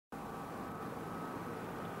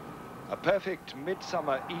A perfect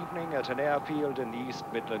midsummer evening at an airfield in the East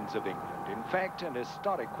Midlands of England. In fact, an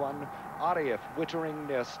historic one, RAF Wittering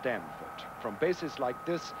near Stamford. From bases like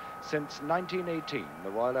this, since 1918,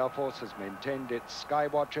 the Royal Air Force has maintained its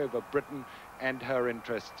skywatch over Britain and her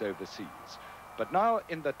interests overseas. But now,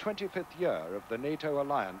 in the 25th year of the NATO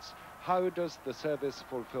alliance, how does the service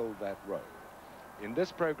fulfill that role? In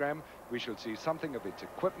this program, we shall see something of its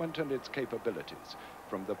equipment and its capabilities,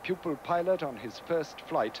 from the pupil pilot on his first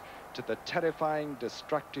flight to the terrifying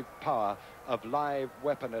destructive power of live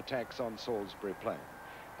weapon attacks on Salisbury Plain.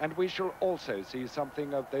 And we shall also see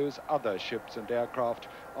something of those other ships and aircraft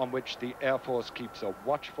on which the Air Force keeps a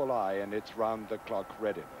watchful eye in its round-the-clock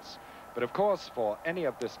readiness. But of course, for any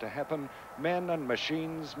of this to happen, men and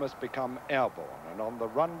machines must become airborne. And on the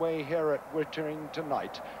runway here at Wittering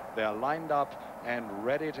tonight, they're lined up and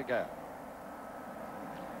ready to go.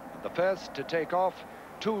 And the first to take off,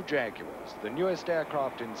 two Jaguars, the newest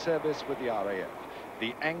aircraft in service with the RAF.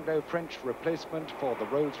 The Anglo-French replacement for the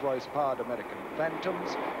Rolls-Royce powered American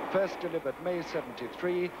Phantoms, first delivered May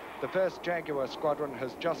 73. The first Jaguar squadron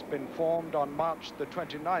has just been formed on March the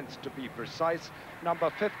 29th, to be precise, number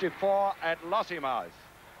 54 at Lossiemouth.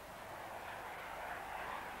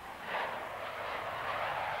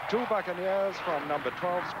 Two Buccaneers from number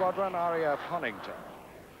 12 squadron, RAF Honington.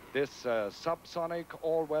 This subsonic,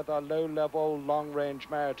 all-weather, low-level, long-range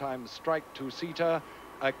maritime strike two-seater,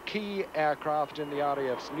 a key aircraft in the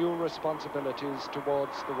RAF's new responsibilities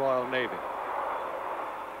towards the Royal Navy.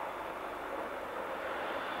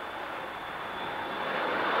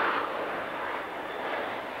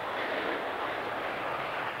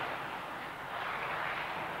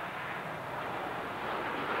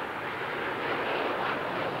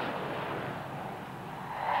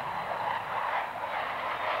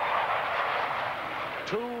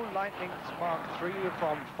 Lightnings Mark III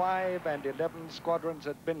from 5 and 11 squadrons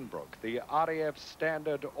at Binbrook, the RAF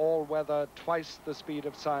standard all-weather, twice the speed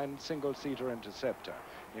of sound, single-seater interceptor.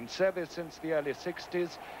 In service since the early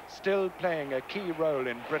 60s, still playing a key role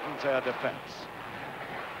in Britain's air defense.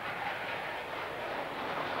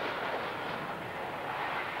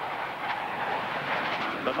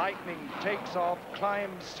 The Lightning takes off,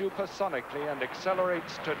 climbs supersonically and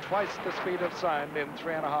accelerates to twice the speed of sound in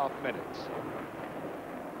 3.5 minutes.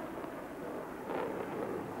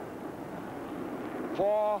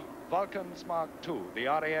 Four Vulcans Mark II, the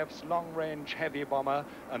RAF's long-range heavy bomber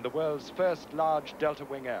and the world's first large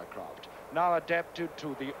delta-wing aircraft, now adapted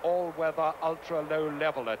to the all-weather,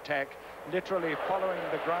 ultra-low-level attack, literally following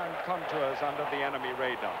the ground contours under the enemy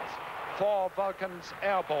radars. Four Vulcans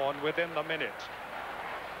airborne within the minute.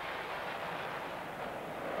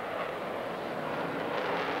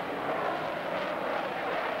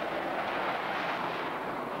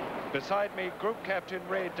 Beside me, Group Captain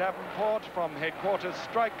Ray Davenport from Headquarters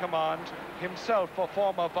Strike Command, himself a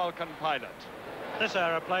former Vulcan pilot. This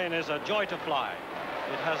aeroplane is a joy to fly.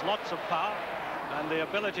 It has lots of power and the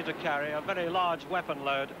ability to carry a very large weapon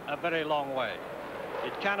load a very long way.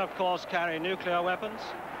 It can, of course, carry nuclear weapons,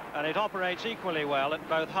 and it operates equally well at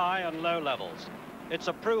both high and low levels. It's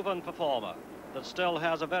a proven performer that still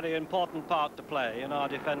has a very important part to play in our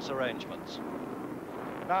defense arrangements.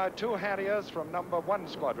 Now, two Harriers from number 1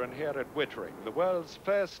 squadron here at Wittering, the world's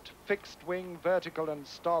first fixed-wing vertical and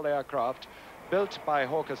stall aircraft, built by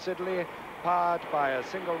Hawker Siddeley, powered by a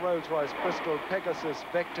single Rolls-Royce Bristol Pegasus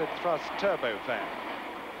vectored thrust turbofan.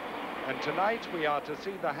 And tonight we are to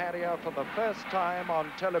see the Harrier for the first time on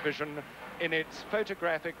television in its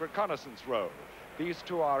photographic reconnaissance role. These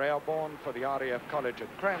two are airborne for the RAF College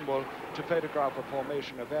at Cranwell to photograph a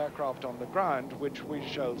formation of aircraft on the ground, which we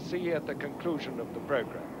shall see at the conclusion of the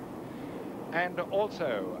program. And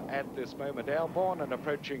also at this moment airborne and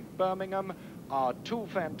approaching Birmingham are two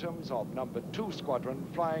Phantoms of number 2 squadron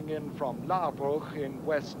flying in from Laarbruch in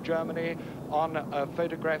West Germany on a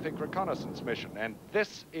photographic reconnaissance mission. And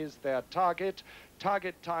this is their target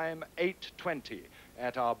time 8:20.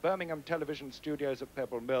 At our Birmingham television studios at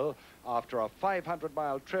Pebble Mill, after a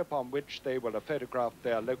 500-mile trip on which they will have photographed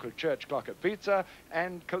their local church clock at Pizza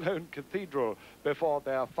and Cologne Cathedral before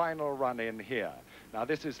their final run-in here. Now,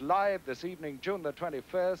 this is live this evening, June the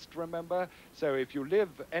 21st, remember, so if you live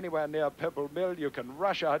anywhere near Pebble Mill, you can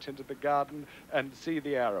rush out into the garden and see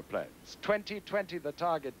the aeroplanes. 20:20 the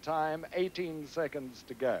target time, 18 seconds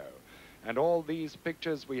to go. And all these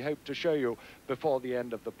pictures we hope to show you before the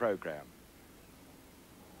end of the program.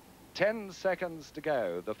 10 seconds to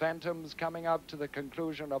go. The Phantoms coming up to the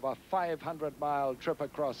conclusion of a 500-mile trip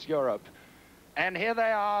across Europe. And here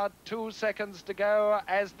they are, 2 seconds to go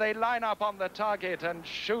as they line up on the target and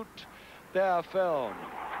shoot their film.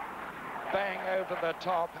 bang over the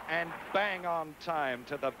top and bang on time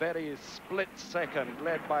to the very split second,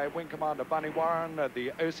 led by Wing Commander Bunny Warren,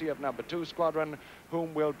 the OC of number 2 Squadron,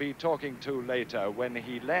 whom we'll be talking to later when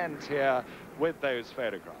he lands here with those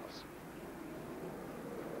photographs.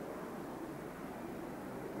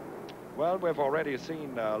 Well, we've already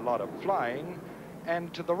seen a lot of flying,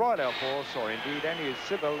 and to the Royal Air Force, or indeed any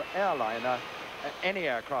civil airliner, any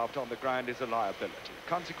aircraft on the ground is a liability.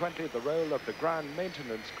 Consequently, the role of the ground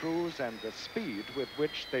maintenance crews and the speed with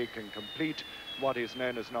which they can complete what is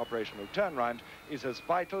known as an operational turnaround is as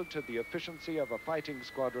vital to the efficiency of a fighting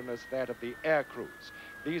squadron as that of the air crews.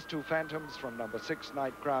 These 2 Phantoms from number 6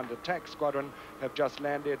 Night Ground Attack Squadron have just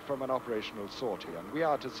landed from an operational sortie, and we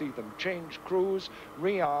are to see them change crews,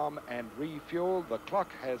 rearm and refuel. The clock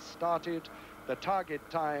has started. The target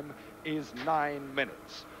time is 9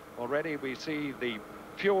 minutes. Already we see the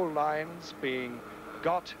fuel lines being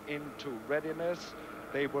got into readiness.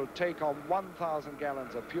 They will take on 1,000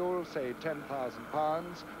 gallons of fuel, say 10,000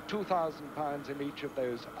 pounds, 2,000 pounds in each of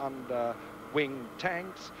those under-wing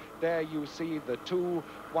tanks. There you see the 2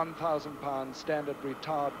 1,000-pound standard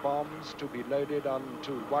retard bombs to be loaded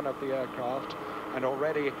onto one of the aircraft, and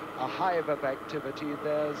already a hive of activity.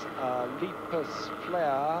 There's a Lepus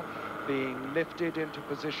flare being lifted into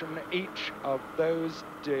position. Each of those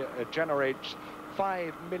generates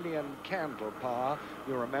 5 million candle power.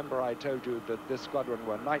 You remember I told you that this squadron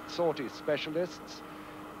were night sortie specialists.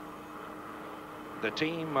 The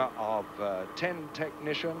team of 10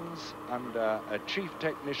 technicians and a chief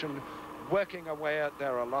technician working away at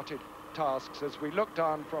their allotted tasks as we looked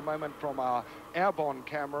on for a moment from our airborne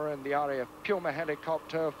camera in the RAF Puma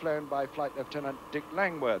helicopter flown by Flight Lieutenant Dick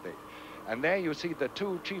Langworthy. And there you see the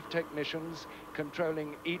 2 chief technicians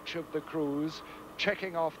controlling each of the crews,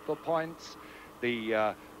 checking off the points.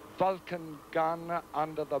 The Vulcan gun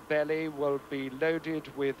under the belly will be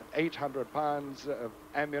loaded with 800 pounds of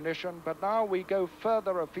ammunition. But now we go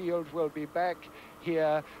further afield. We'll be back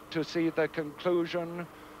here to see the conclusion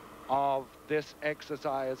of this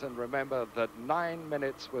exercise. And remember that 9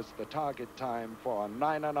 minutes was the target time for a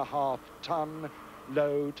 9.5-ton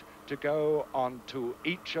load to go onto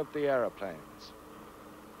each of the aeroplanes.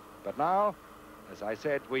 But now, as I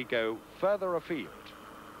said, we go further afield.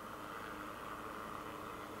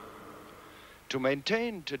 To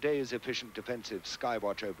maintain today's efficient defensive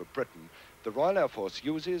skywatch over Britain, the Royal Air Force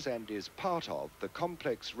uses and is part of the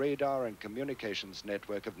complex radar and communications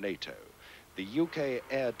network of NATO. The UK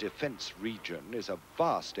Air Defence region is a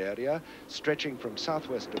vast area stretching from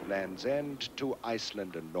southwest of Land's End to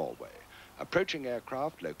Iceland and Norway. Approaching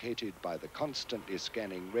aircraft located by the constantly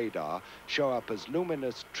scanning radar show up as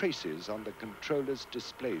luminous traces on the controller's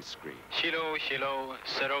display screen. Kilo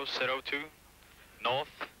 002, North,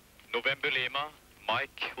 November Lima,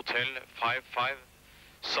 Mike Hotel 55,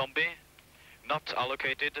 Zombie, not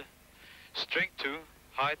allocated, strength 2,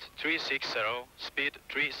 height 360, speed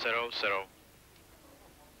 300.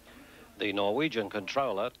 The Norwegian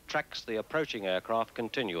controller tracks the approaching aircraft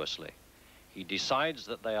continuously. He decides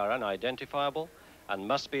that they are unidentifiable and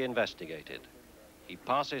must be investigated. He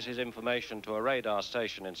passes his information to a radar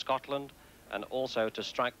station in Scotland and also to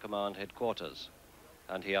Strike Command headquarters,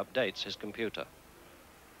 and he updates his computer.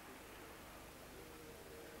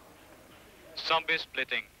 Zombie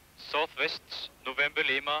splitting, southwest, November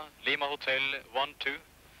Lima, Lima Hotel 12,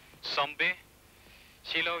 Zombie,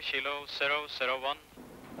 Kilo 001.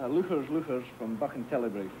 Luchers from Buccaneer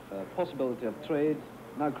telebrief. Possibility of trade,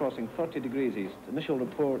 now crossing 30 degrees east. Initial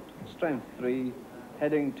report, strength 3,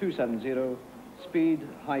 heading 270, speed,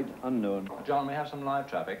 height unknown. John, we have some live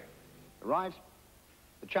traffic. Right.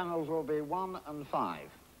 The channels will be 1 and 5.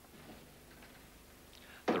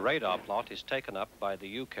 The radar plot is taken up by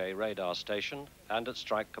the UK radar station and at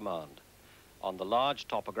Strike Command. On the large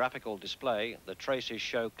topographical display, the traces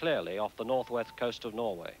show clearly off the northwest coast of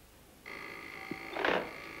Norway.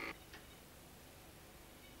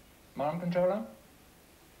 Marm controller.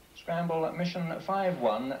 Scramble mission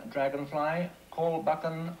 5-1, Dragonfly, call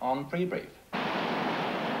Buchan on pre-brief.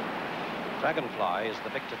 Dragonfly is the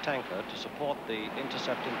Victor tanker to support the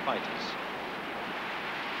intercepting fighters.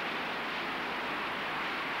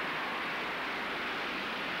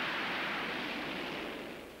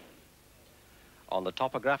 On the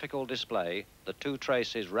topographical display, the 2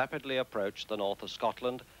 traces rapidly approach the north of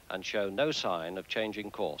Scotland and show no sign of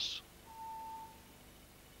changing course.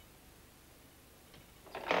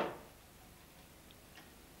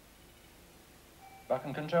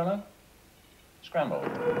 Buchan controller. Scramble.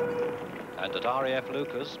 And at RAF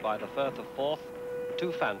Lucas, by the Firth of Forth,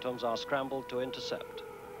 2 Phantoms are scrambled to intercept.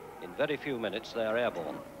 In very few minutes, they are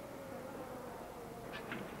airborne.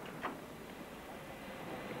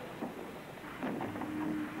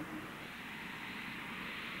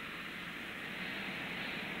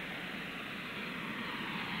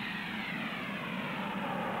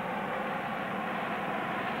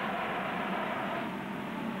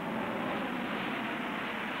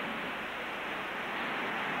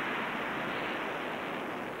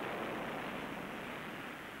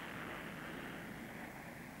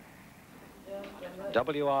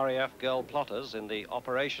 WRAF girl plotters in the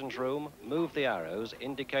operations room move the arrows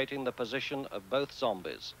indicating the position of both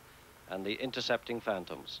zombies and the intercepting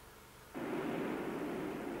phantoms.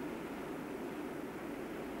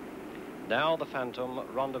 Now the Phantom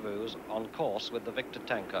rendezvous on course with the Victor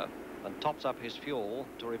tanker and tops up his fuel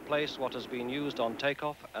to replace what has been used on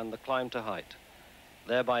takeoff and the climb to height,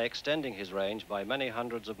 thereby extending his range by many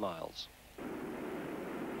hundreds of miles.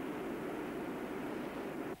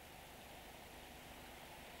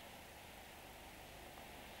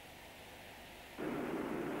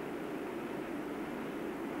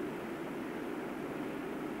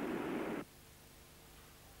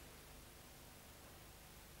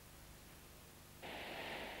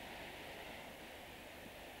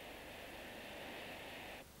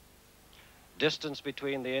 Distance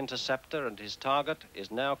between the interceptor and his target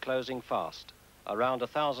is now closing fast, around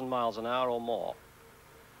 1,000 miles an hour or more.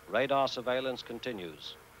 Radar surveillance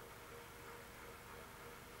continues.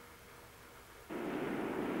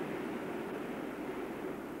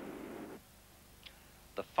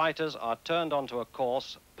 The fighters are turned onto a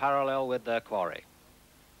course parallel with their quarry.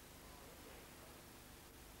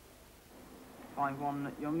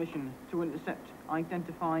 5-1, your mission to intercept,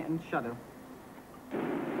 identify and shadow.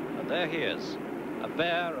 And there he is, a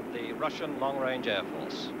bear of the Russian long-range Air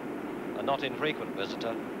Force, a not infrequent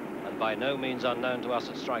visitor, and by no means unknown to us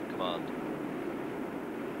at Strike Command.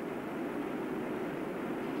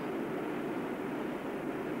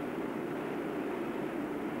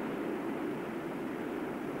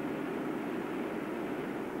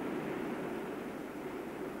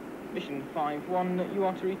 Mission 5-1, you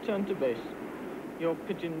are to return to base. Your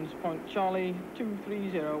pigeons point Charlie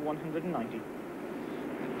 230-190.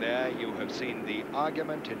 There you have seen the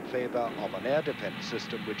argument in favor of an air defense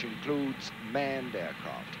system which includes manned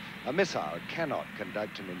aircraft. A missile cannot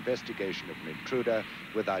conduct an investigation of an intruder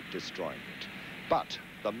without destroying it. But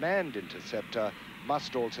the manned interceptor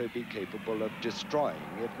must also be capable of destroying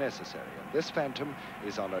if necessary. And this Phantom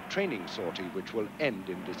is on a training sortie which will end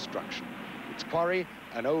in destruction. Its quarry,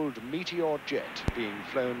 an old Meteor jet being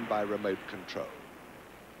flown by remote control.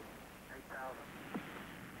 8,000.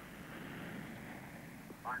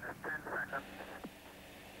 Minus 10 seconds.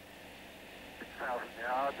 6,000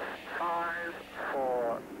 yards. 5,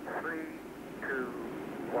 4, 3, 2,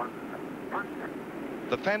 1, punch.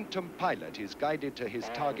 The Phantom pilot is guided to his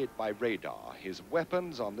target by radar. His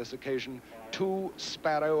weapons on this occasion, 2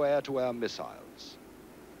 Sparrow air-to-air missiles.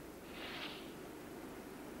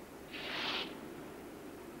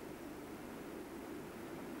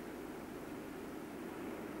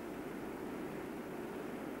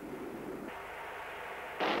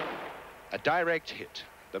 A direct hit.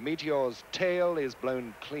 The Meteor's tail is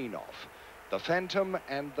blown clean off. The Phantom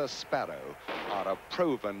and the Sparrow are a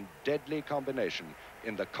proven deadly combination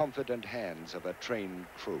in the confident hands of a trained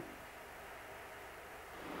crew.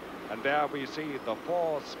 And there we see the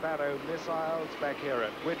 4 Sparrow missiles back here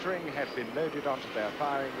at Wittering have been loaded onto their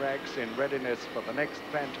firing racks in readiness for the next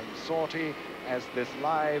Phantom sortie as this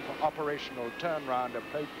live operational turnaround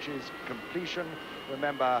approaches completion.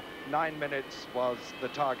 Remember, 9 minutes was the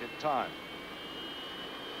target time.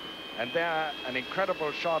 And there, an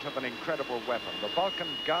incredible shot of an incredible weapon. The Vulcan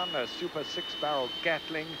gun, a super 6-barrel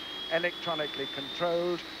Gatling, electronically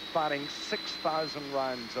controlled, firing 6,000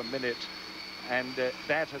 rounds a minute. And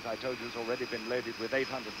that, as I told you, has already been loaded with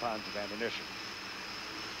 800 pounds of ammunition.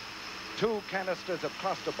 2 canisters of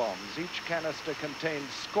cluster bombs. Each canister contains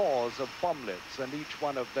scores of bomblets, and each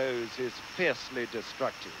one of those is fiercely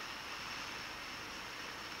destructive.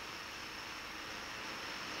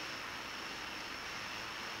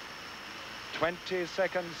 20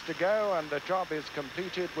 seconds to go and the job is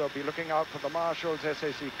completed. We'll be looking out for the marshals,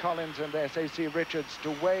 SAC Collins and SAC Richards,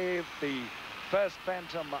 to wave the first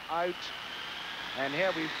Phantom out. And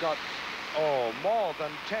here we've got, more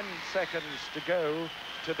than 10 seconds to go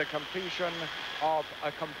to the completion of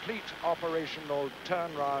a complete operational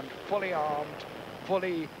turnaround, fully armed,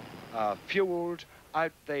 fully fueled.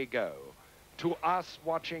 Out they go. To us,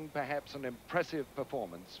 watching perhaps an impressive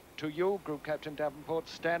performance. To you, Group Captain Davenport,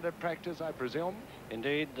 standard practice, I presume?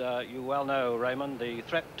 Indeed, you well know, Raymond, the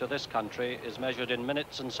threat to this country is measured in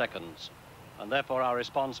minutes and seconds, and therefore our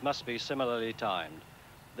response must be similarly timed.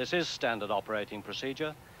 This is standard operating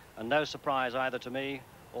procedure, and no surprise either to me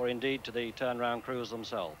or indeed to the turnaround crews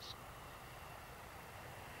themselves.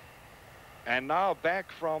 And now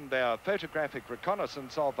back from their photographic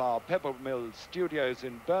reconnaissance of our Pebble Mill studios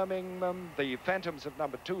in Birmingham, the Phantoms of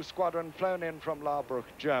number 2 Squadron flown in from Laubruch,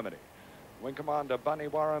 Germany. Wing Commander Bunny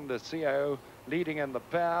Warren, the CO, leading in the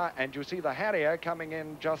pair, and you see the Harrier coming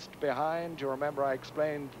in just behind. You remember I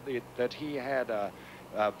explained that he had a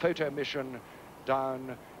photo mission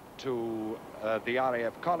down to the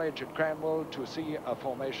RAF College at Cranwell to see a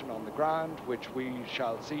formation on the ground, which we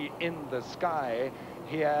shall see in the sky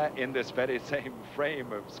here in this very same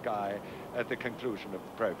frame of sky at the conclusion of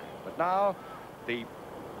the program. But now the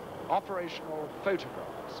operational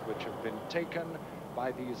photographs which have been taken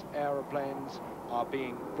by these aeroplanes are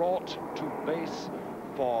being brought to base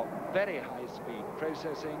for very high-speed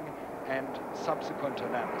processing and subsequent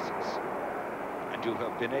analysis. And you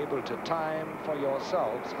have been able to time for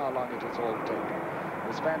yourselves how long it has all taken.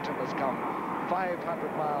 This Phantom has come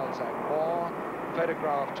 500 miles and more,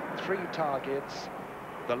 photographed 3 targets,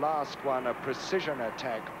 the last one a precision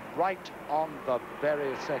attack right on the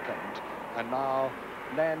very second, and now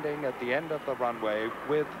landing at the end of the runway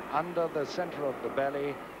with, under the center of the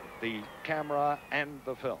belly, the camera and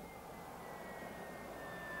the film.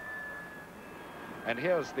 And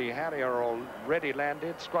here's the Harrier already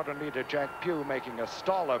landed, Squadron Leader Jack Pugh making a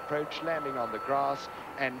stall approach, landing on the grass,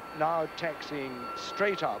 and now taxiing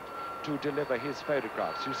straight up to deliver his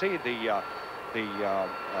photographs. You see the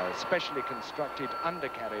specially constructed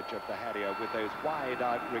undercarriage of the Harrier with those wide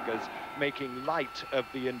outriggers making light of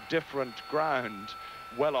the indifferent ground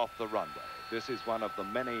well off the runway. This is one of the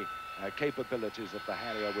many capabilities of the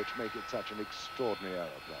Harrier which make it such an extraordinary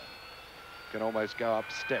aeroplane. Can almost go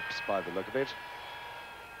up steps by the look of it.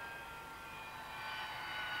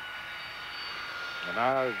 And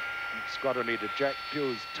now Squadron Leader Jack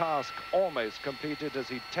Pugh's task almost completed as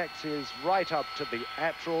he taxis right up to the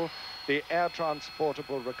ATRL, the Air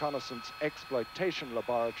Transportable Reconnaissance Exploitation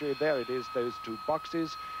Laboratory. There it is, those 2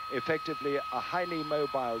 boxes, effectively a highly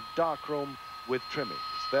mobile darkroom with trimmings.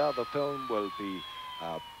 There the film will be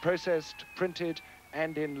processed, printed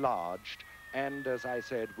and enlarged, and as I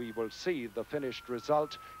said, we will see the finished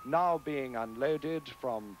result now being unloaded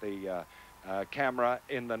from the camera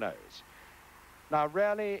in the nose. Now,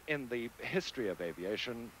 rarely in the history of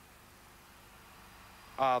aviation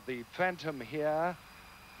are the Phantom here,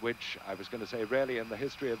 which I was going to say rarely in the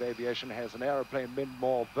history of aviation has an aeroplane been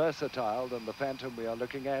more versatile than the Phantom we are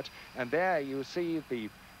looking at. And there you see the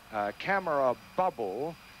camera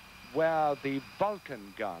bubble where the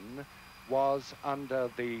Vulcan gun was under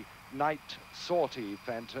the night sortie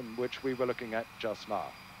Phantom, which we were looking at just now.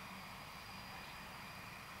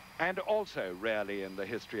 And also rarely in the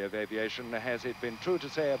history of aviation has it been true to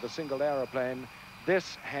say of a single aeroplane,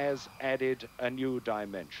 this has added a new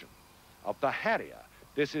dimension. Of the Harrier,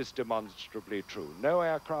 this is demonstrably true. No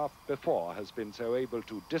aircraft before has been so able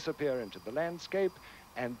to disappear into the landscape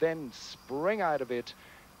and then spring out of it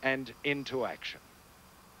and into action.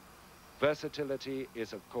 Versatility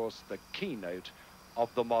is, of course, the keynote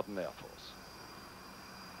of the modern Air Force.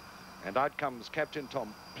 And out comes Captain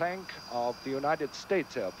Tom Plank of the United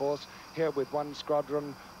States Air Force, here with 1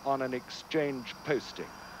 squadron on an exchange posting.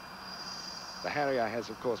 The Harrier has,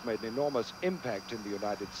 of course, made an enormous impact in the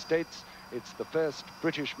United States. It's the first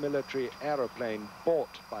British military aeroplane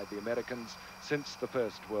bought by the Americans since the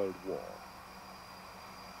First World War.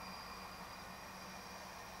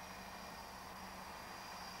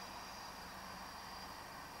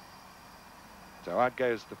 So out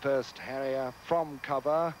goes the first Harrier from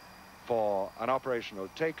cover for an operational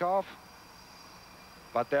takeoff.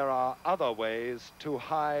 But there are other ways to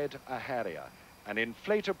hide a Harrier. An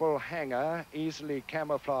inflatable hangar, easily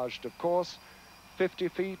camouflaged, of course, 50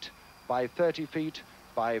 feet by 30 feet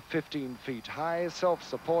by 15 feet high,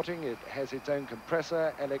 self-supporting. It has its own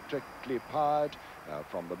compressor, electrically powered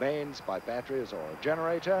from the mains by batteries or a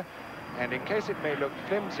generator. And in case it may look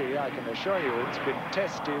flimsy, I can assure you it's been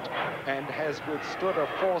tested and has withstood a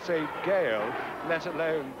force 8 gale, let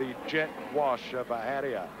alone the jet wash of a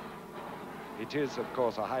Harrier. It is, of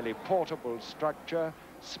course, a highly portable structure.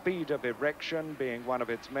 Speed of erection being one of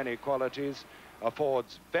its many qualities,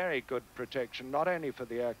 affords very good protection, not only for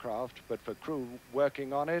the aircraft, but for crew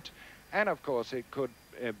working on it. And, of course, it could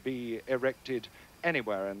be erected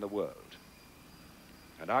anywhere in the world.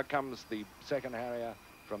 And out comes the second Harrier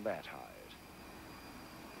from that height.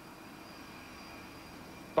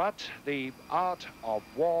 But the art of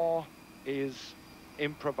war is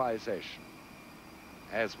improvisation,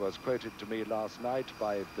 as was quoted to me last night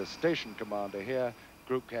by the station commander here,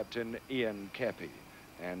 Group Captain Ian Keppy.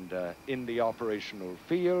 And in the operational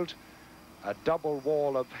field, a double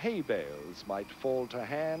wall of hay bales might fall to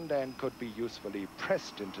hand and could be usefully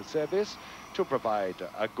pressed into service to provide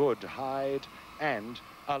a good hide and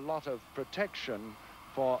a lot of protection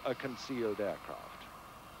for a concealed aircraft.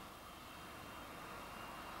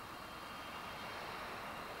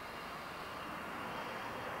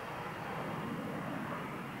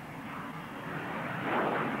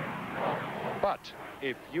 But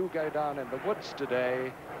if you go down in the woods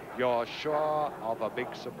today, you're sure of a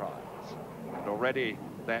big surprise. And already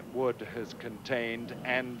that wood has contained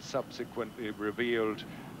and subsequently revealed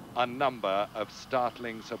a number of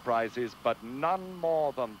startling surprises, but none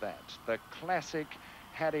more than that. The classic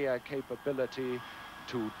Harrier capability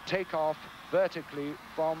to take off vertically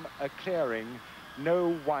from a clearing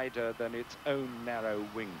no wider than its own narrow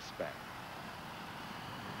wingspan.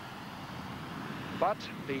 But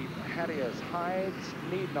the Harrier's hides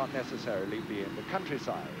need not necessarily be in the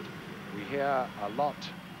countryside. We hear a lot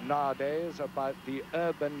nowadays about the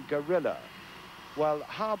urban guerrilla. Well,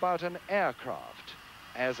 how about an aircraft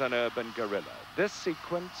as an urban guerrilla? This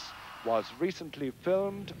sequence was recently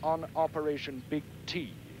filmed on Operation Big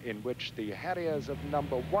T, in which the Harriers of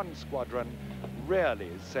number 1 Squadron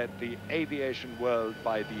really set the aviation world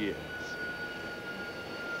by the ears.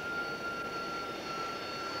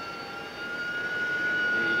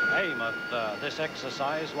 The aim of this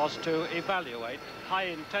exercise was to evaluate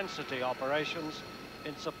high-intensity operations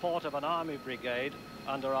in support of an army brigade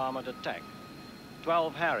under armored attack.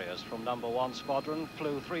 12 Harriers from number 1 Squadron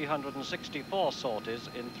flew 364 sorties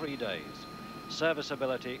in 3 days.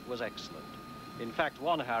 Serviceability was excellent. In fact,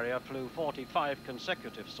 one Harrier flew 45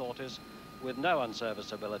 consecutive sorties with no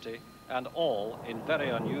unserviceability, and all in very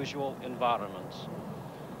unusual environments.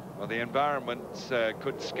 Well, the environments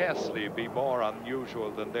could scarcely be more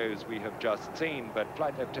unusual than those we have just seen, but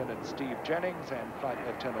Flight Lieutenant Steve Jennings and Flight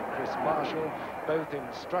Lieutenant Chris Marshall, both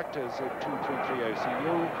instructors at 233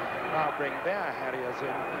 OCU, now bring their Harriers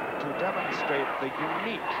in to demonstrate the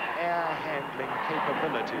unique air handling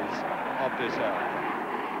capabilities of this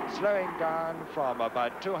aircraft. Slowing down from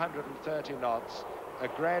about 230 knots, a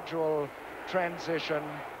gradual transition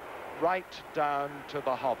right down to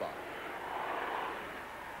the hover.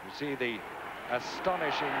 You see the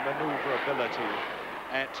astonishing maneuverability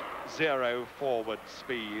at 0 forward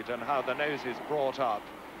speed and how the nose is brought up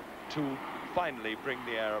to finally bring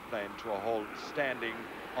the aeroplane to a halt, standing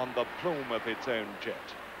on the plume of its own jet.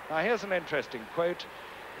 Now, here's an interesting quote.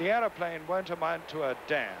 The aeroplane won't amount to a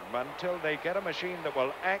damn until they get a machine that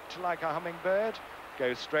will act like a hummingbird,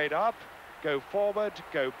 go straight up, go forward,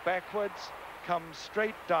 go backwards, come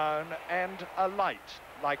straight down, and alight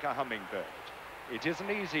like a hummingbird. It isn't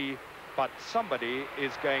easy, but somebody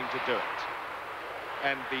is going to do it.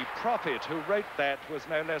 And the prophet who wrote that was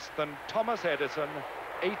no less than Thomas Edison,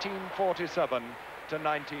 1847 to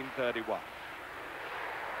 1931.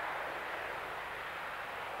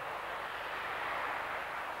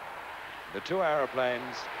 The two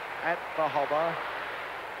aeroplanes at the hover.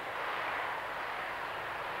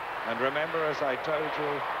 And remember, as I told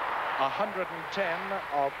you, 110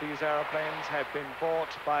 of these aeroplanes have been bought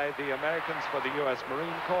by the Americans for the US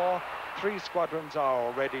Marine Corps. 3 squadrons are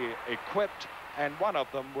already equipped, and one of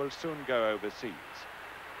them will soon go overseas.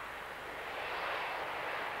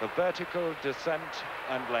 The vertical descent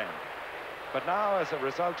and landing. But now, as a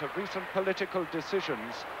result of recent political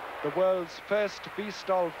decisions, the world's first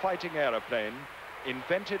VSTOL fighting aeroplane,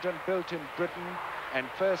 invented and built in Britain and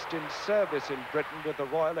first in service in Britain with the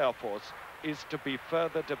Royal Air Force, is to be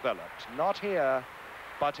further developed, not here,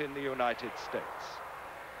 but in the United States.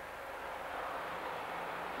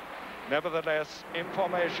 Nevertheless,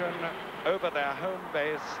 information over their home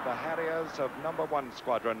base, the Harriers of number 1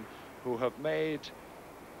 Squadron, who have made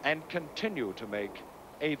and continue to make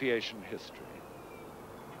aviation history.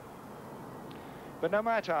 But no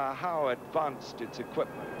matter how advanced its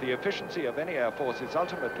equipment, the efficiency of any air force is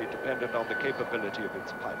ultimately dependent on the capability of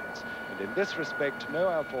its pilots. And in this respect, no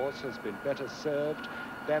air force has been better served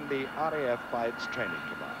than the RAF by its training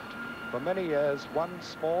command. For many years, one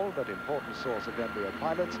small but important source of embryo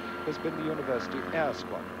pilots has been the University Air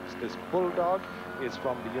Squadrons. This Bulldog is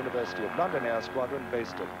from the University of London Air Squadron,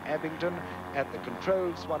 based at Abingdon. At the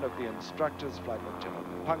controls, one of the instructors, Flight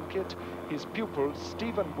Lieutenant Plunkett. His pupil,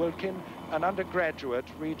 Stephen Vulcan, an undergraduate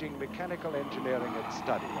reading mechanical engineering at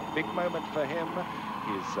study. A big moment for him,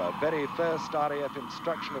 his very first RAF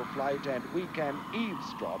instructional flight, and we can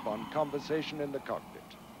eavesdrop on conversation in the cockpit.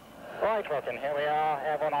 Right, Vulcan, here we are,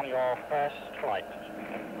 airborne on your first flight.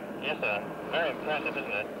 Yes, sir. Very impressive,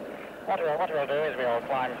 isn't it? What we'll do is we'll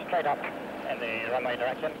climb straight up in the runway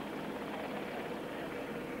direction.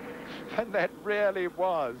 And that really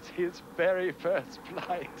was his very first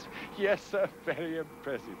flight. Yes, sir, very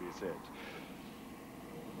impressive, he said.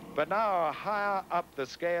 But now, higher up the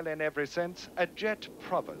scale in every sense, a jet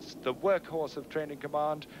provost, the workhorse of training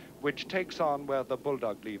command, which takes on where the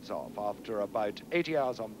Bulldog leaves off. After about 80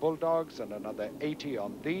 hours on Bulldogs and another 80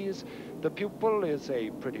 on these, the pupil is a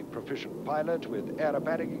pretty proficient pilot with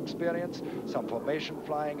aerobatic experience, some formation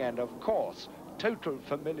flying, and of course, total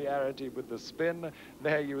familiarity with the spin.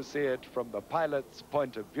 There you see it from the pilot's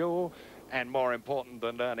point of view, and more important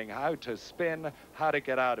than learning how to spin, how to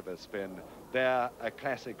get out of a spin. They're a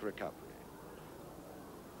classic recovery.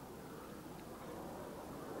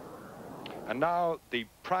 And now the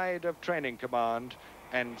pride of Training Command,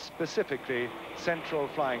 and specifically Central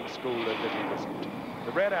Flying School at Little Whistleton.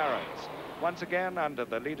 The Red Arrows, once again under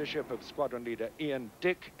the leadership of Squadron Leader Ian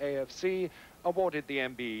Dick, AFC, awarded the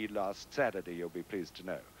MBE last Saturday, you'll be pleased to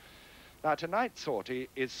know. Now, tonight's sortie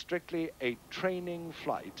is strictly a training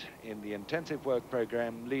flight in the intensive work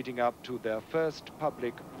program leading up to their first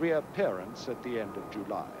public reappearance at the end of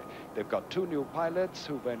July. They've got 2 new pilots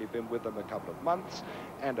who've only been with them a couple of months,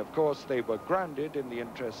 and of course they were grounded in the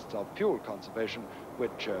interests of fuel conservation,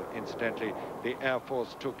 which incidentally the Air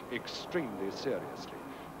Force took extremely seriously.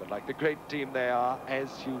 But like the great team they are,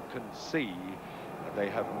 as you can see, they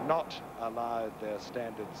have not allowed their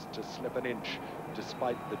standards to slip an inch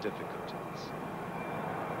despite the difficulties.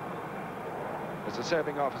 As a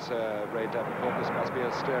serving officer, Ray Davenport, this must be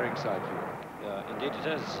a stirring sight for you. Indeed it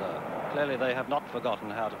is. Clearly they have not forgotten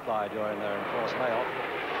how to fly during their enforced layoff.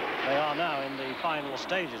 They are now in the final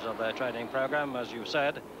stages of their training program, as you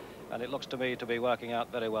said, and it looks to me to be working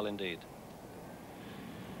out very well indeed.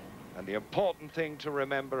 And the important thing to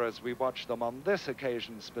remember as we watch them on this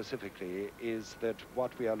occasion specifically is that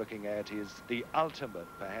what we are looking at is the ultimate,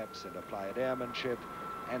 perhaps, in applied airmanship,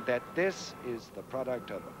 and that this is the product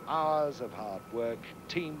of hours of hard work,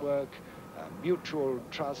 teamwork, mutual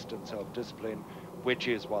trust and self-discipline, which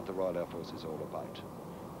is what the Royal Air Force is all about.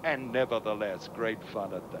 And nevertheless, great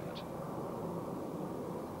fun at that.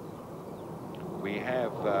 We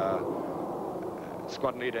have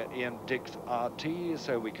Squadron Leader Ian Dick's RT,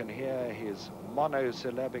 so we can hear his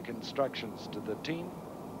monosyllabic instructions to the team.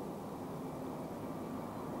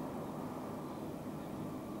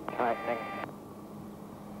 Tightening.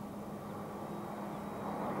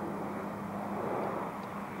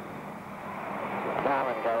 Down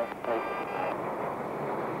and go.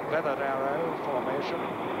 Feathered arrow formation.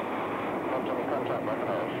 Contact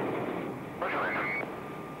Buccaneers.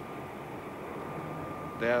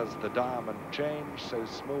 There's the diamond change, so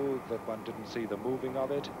smooth that one didn't see the moving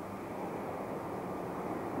of it.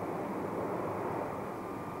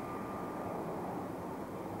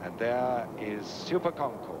 And there is Super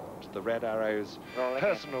Concorde, the Red Arrow's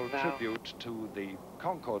personal tribute to the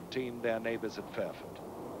Concorde team, their neighbors at Fairford.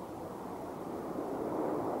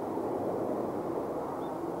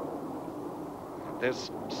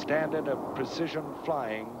 This standard of precision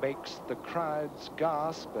flying makes the crowds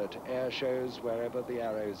gasp at air shows wherever the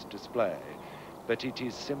arrows display, but it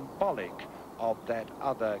is symbolic of that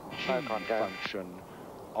other key function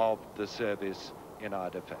of the service in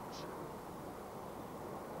our defense.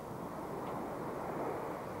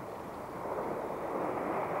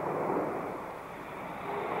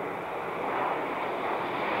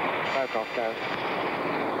 Smoke off, go.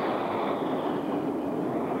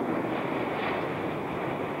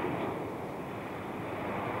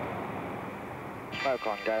 Smoke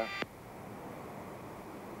on, go.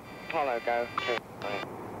 Hollow, go. 2, 3.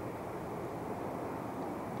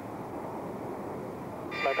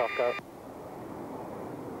 Smoke off, go.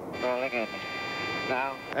 Rolling in.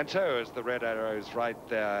 Now. And so, as the Red Arrows write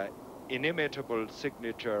their inimitable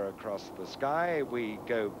signature across the sky, we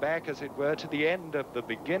go back, as it were, to the end of the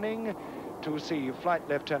beginning to see Flight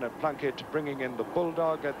Lieutenant Plunkett bringing in the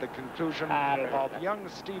Bulldog at the conclusion of young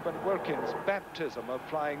Stephen Wilkins' baptism of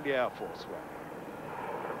flying the Air Force way.